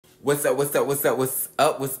What's up, what's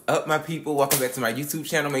up, my people? Welcome back to my YouTube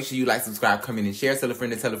channel. Make sure you like, subscribe, comment, and share. Tell a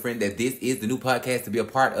friend that this is the new podcast to be a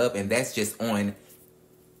part of, and that's just on.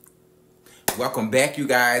 Welcome back, you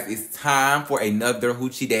guys. It's time for another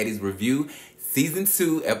Hoochie Daddies review. Season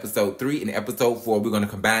 2, Episode 3, and Episode 4. We're going to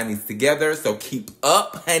combine these together, so keep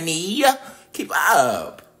up, honey. Keep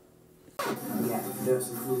up. I got the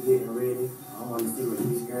production crew getting ready. I want to see what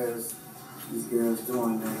these girls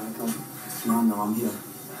doing, man. Y'all know I'm here.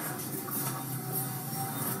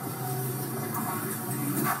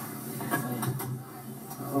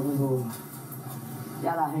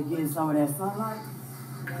 Y'all out here getting some of that sunlight?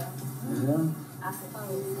 Yeah. I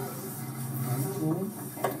suppose.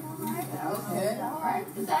 Okay. All right.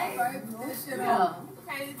 Yeah.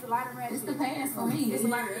 Okay, it's a lot of red. It's the pants for me. It's a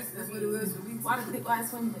lot of red. That's what it was for me. Why the big white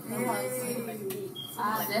swim?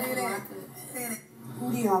 I definitely like it.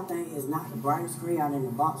 Who do y'all think is not the brightest green out in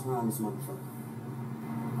the box around this motherfucker?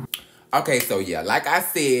 Okay, so yeah, like I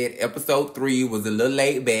said, Episode 3 was a little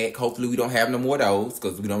laid back. Hopefully we don't have no more of those,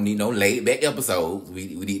 because we don't need no laid back episodes. We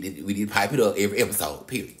need to pipe it up every episode,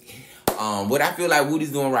 period. What I feel like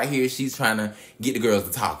Woody's doing right here, she's trying to get the girls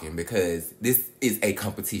to talking, because this is a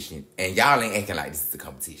competition, and y'all ain't acting like this is a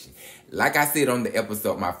competition. Like I said on the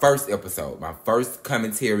episode, my first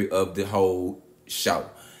commentary of the whole show,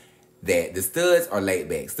 that the studs are laid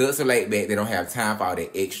back. Studs are laid back. They don't have time for all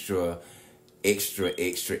that extra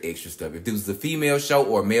stuff. If this was a female show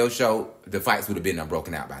or a male show, the fights would have been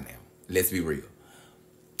broken out by now. Let's be real.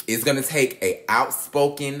 It's gonna take a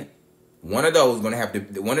outspoken one of those girls gonna have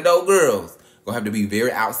to be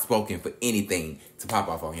very outspoken for anything to pop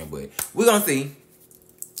off on him. But we're gonna see.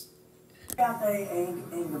 Y'all think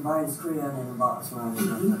ain't the brightest green out in the box around this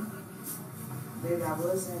motherfucker? Baby, I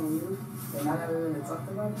was saying you, and I never really talked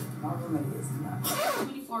about it. My roommate is not.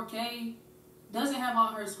 24K doesn't have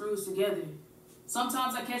all her screws together.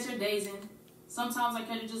 Sometimes I catch her dazing. Sometimes I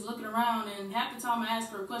catch her just looking around, and half the time I ask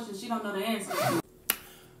her a question, she don't know the answer.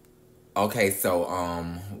 Okay, so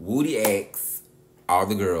Woody asks all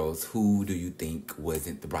the girls, who do you think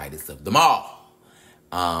wasn't the brightest of them all?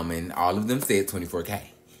 And all of them said 24K.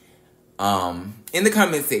 In the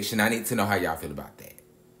comment section, I need to know how y'all feel about that.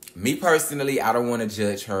 Me personally, I don't want to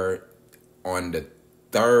judge her on the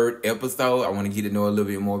 3rd episode. I want to get to know a little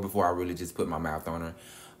bit more before I really just put my mouth on her.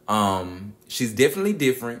 She's definitely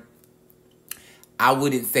different. I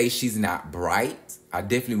wouldn't say she's not bright. I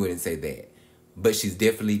definitely wouldn't say that. But she's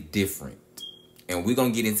definitely different. And we're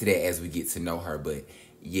going to get into that as we get to know her. But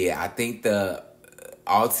yeah, I think the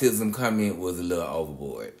autism comment was a little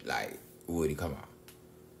overboard. Like, Woody, come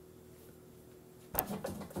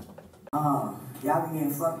on. Y'all be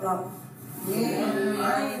getting fucked up? Yeah.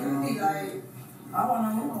 I want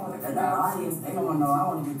to know. The audience, they don't want to know. I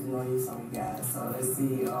want to get to know you, some of you guys. So let's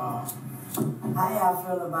see. How y'all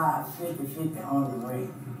feel about 50-50 on the ring?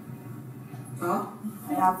 Huh?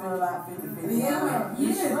 How y'all feel about 50-50? Yeah.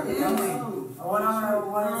 What I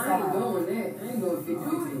ain't going with that. I ain't going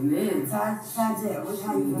 50-50, man. Tajette,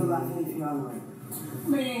 how you feel about 50-50 on the ring? I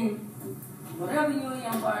mean, whatever you and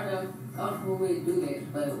your partner comfortable with, do that.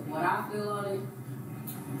 But what I feel on it,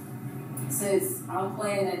 since I'm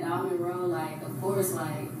playing that dominant role, like, of course,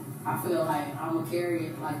 like, I feel like I'm gonna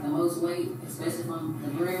carry like the most weight, especially if I'm the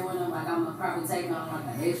breadwinner. Like, I'm gonna probably take on like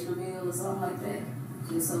an extra meal or something like that,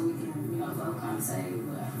 just so we can, both kind of save.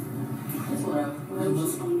 But it's whatever.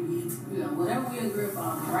 Whatever we agree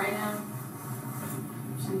upon right now,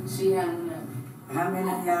 she handling that. How many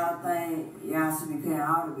of y'all think y'all should be paying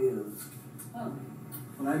all the bills? Oh.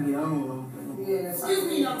 When I get on, Excuse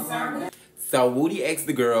me, I'm sorry. So Woody asked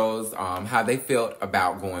the girls how they felt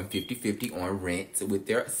about going 50-50 on rent with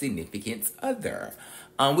their significant other,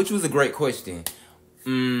 which was a great question,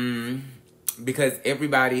 because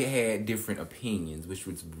everybody had different opinions, which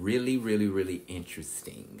was really, really, really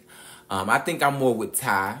interesting. I think I'm more with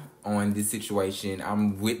Ty on this situation.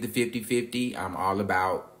 I'm with the 50-50. I'm all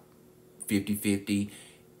about 50-50.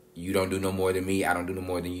 You don't do no more than me. I don't do no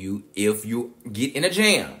more than you. If you get in a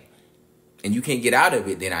jam and you can't get out of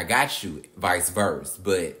it, then I got you, vice versa.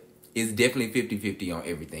 But it's definitely 50-50 on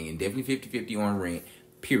everything, and definitely 50-50 on rent,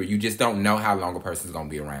 period. You just don't know how long a person's going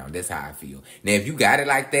to be around. That's how I feel. Now, if you got it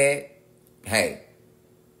like that, hey,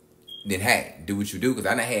 do what you do. Because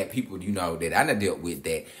I done had people, that I done dealt with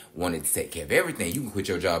that wanted to take care of everything. You can quit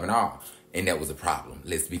your job and all. And that was a problem.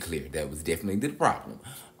 Let's be clear. That was definitely the problem.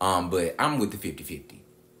 But I'm with the 50-50.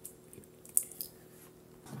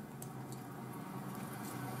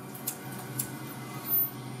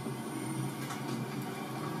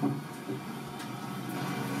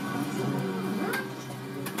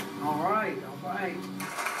 All right.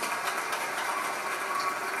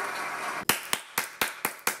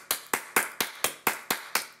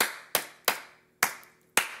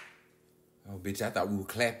 bitch, I thought we were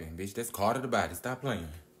clapping. Bitch, that's Carter the Body. Stop playing.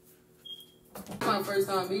 My first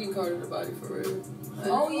time meeting Carter the Body for real.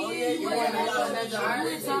 Oh yeah.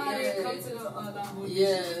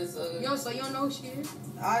 Yeah, so Yo, so you don't know who she is?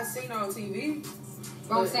 I seen her on TV.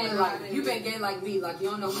 But I'm saying, like, you been gay like me. Like, you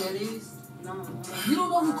don't know who that is? No. You don't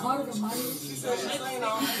know who Carter the Body is? She said she seen her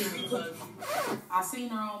on TV. I seen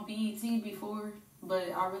her on BET before, but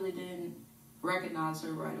I really didn't recognize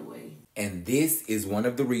her right away. And this is one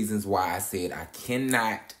of the reasons why I said I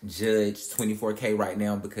cannot judge 24K right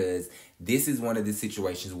now, because this is one of the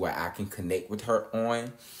situations where I can connect with her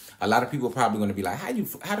on. A lot of people are probably going to be like, how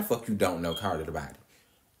the fuck you don't know Carter the Body?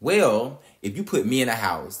 Well, if you put me in a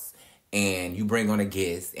house and you bring on a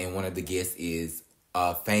guest and one of the guests is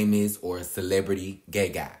a famous or a celebrity gay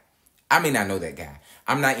guy, I may not know that guy.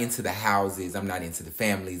 I'm not into the houses. I'm not into the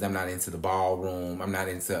families. I'm not into the ballroom. I'm not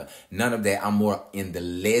into none of that. I'm more in the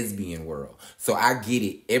lesbian world. So I get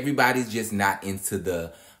it. Everybody's just not into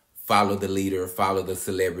the follow the leader, follow the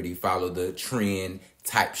celebrity, follow the trend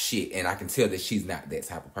type shit. And I can tell that she's not that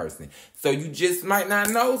type of person. So you just might not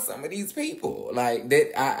know some of these people. Like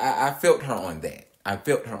that, I felt her on that. I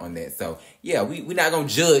felt her on that. So yeah, we're not going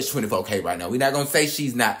to judge 24K right now. We're not going to say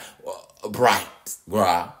she's not bright,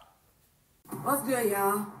 bruh. What's good,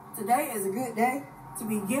 y'all? Today is a good day to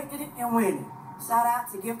be gifted and winning. Shout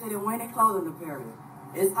out to Gifted and Winning Clothing Apparel.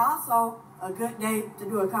 It's also a good day to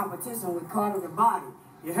do a competition with Carter the Body.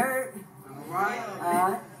 You heard? All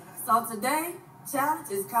right. So today,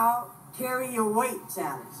 challenge is called Carry Your Weight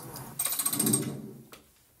Challenge.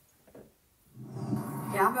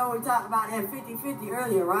 Yeah, I remember we talked about that 50-50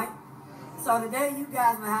 earlier, right? So today, you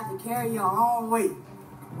guys will have to carry your own weight.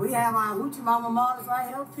 We have our Hoochie Mama models right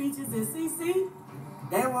here, Peaches and CC.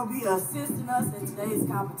 They will be assisting us in today's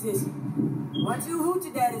competition. What you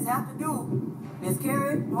Hoochie Daddies have to do is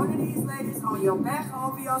carry one of these ladies on your back or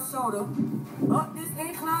over your shoulder up this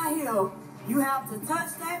incline hill. You have to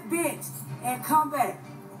touch that bench and come back.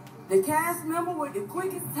 The cast member with the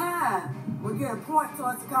quickest time will get a point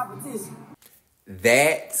towards the competition.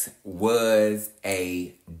 That was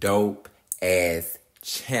a dope ass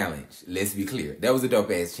challenge. Let's be clear. That was a dope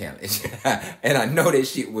ass challenge. And I know that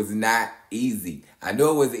shit was not easy. I know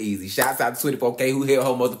it wasn't easy. Shouts out to 24K who held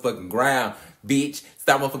her motherfucking ground, bitch.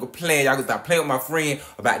 Stop motherfucking playing. Y'all can stop playing with my friend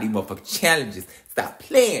about these motherfucking challenges. Stop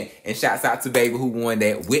playing. And shouts out to Baby who won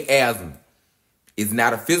that with asthma. It's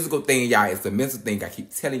not a physical thing, y'all. It's a mental thing. I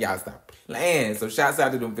keep telling y'all stop playing. So shouts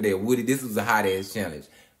out to them for that. Woody, this was a hot ass challenge.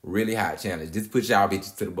 Really hot challenge. This put y'all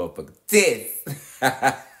bitches to the motherfucking test.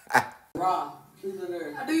 Raw. I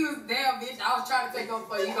knew you was damn bitch. I was trying to take over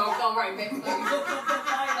for you. You gonna come right back.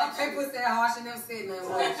 Okay, put that harsh and never said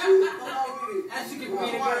nothing. As you can be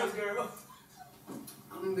the girls, girl.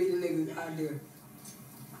 I'm gonna be the nigga out there.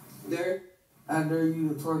 There. I dare you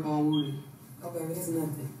to twerk on Woody. Okay, but it's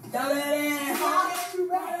nothing.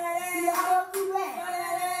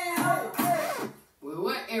 Well,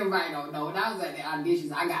 what everybody don't know, when I was at the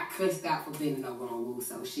auditions, I got cussed out for bending over on Woo,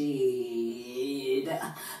 so shit.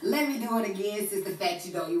 Let me do it again, since the fact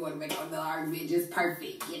you want to make another argument just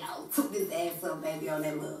perfect, Took this ass up, baby, on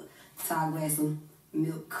that little tall glass of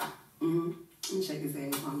milk. Let me shake his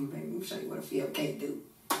ass on you, baby. Let me show you what a field cake do.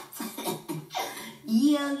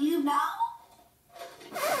 Yeah, you know.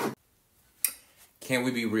 Can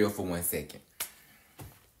we be real for 1 second?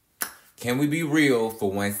 Can we be real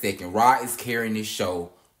for 1 second? Ra is carrying this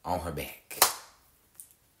show on her back.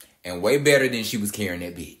 And way better than she was carrying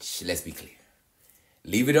that bitch. Let's be clear.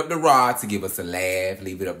 Leave it up to Ra to give us a laugh.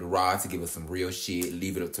 Leave it up to Ra to give us some real shit.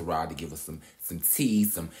 Leave it up to Ra to give us some tea.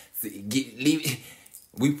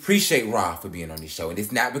 We appreciate Ra for being on this show. And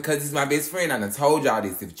it's not because he's my best friend. I done told y'all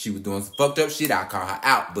this. If she was doing some fucked up shit, I'd call her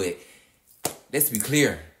out. But let's be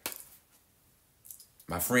clear.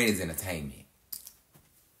 My friend is entertainment.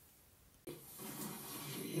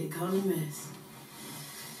 Here comes the mess.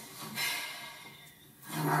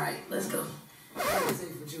 Alright, let's go. Say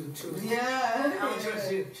for you, true. Yeah. I don't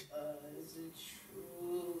trust you. Is it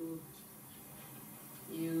true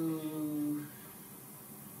you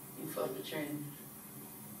fucked the train?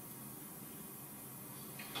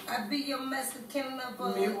 I'd be your Mexican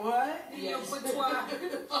lover. Me what? Your boudoir.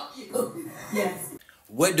 Yes.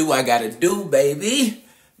 What do I gotta do, baby?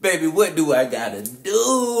 Baby, what do I gotta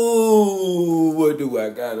do? What do I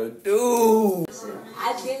gotta do?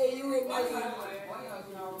 I dare you and me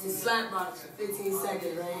to slap box for 15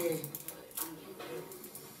 seconds right here.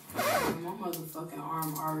 My motherfucking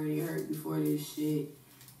arm already hurt before this shit.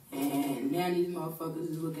 And now these motherfuckers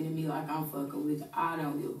is looking at me like I'm fucking with. I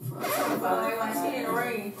don't give a fuck. Like she in the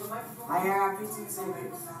ring. I have 15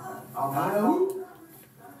 seconds. Okay.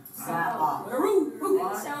 Side off.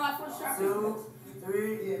 Show off for sure. 2,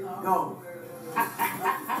 3, go.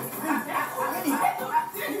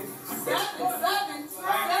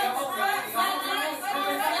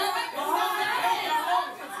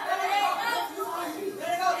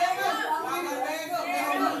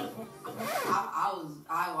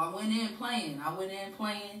 I went in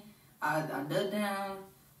playing. I dug down.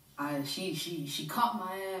 She caught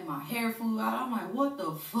my ass. My hair flew out. I'm like, what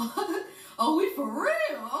the fuck? Oh, we for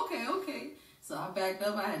real? Okay. So I backed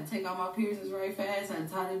up. I had to take out my piercings right fast. I had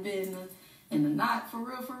to tie the bit in the knot for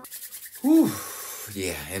real. Whew.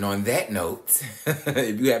 Yeah, and on that note,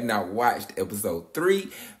 if you have not watched episode 3,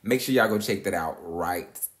 make sure y'all go check that out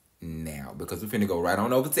right now, because we're finna go right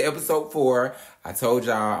on over to episode 4. I told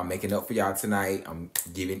y'all I'm making up for y'all tonight. I'm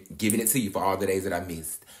giving it to you for all the days that I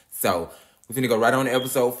missed. So we're finna go right on to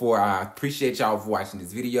episode 4. I appreciate y'all for watching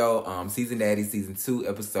this video. Season Daddy, season 2,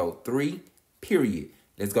 episode 3, period.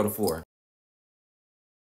 Let's go to 4.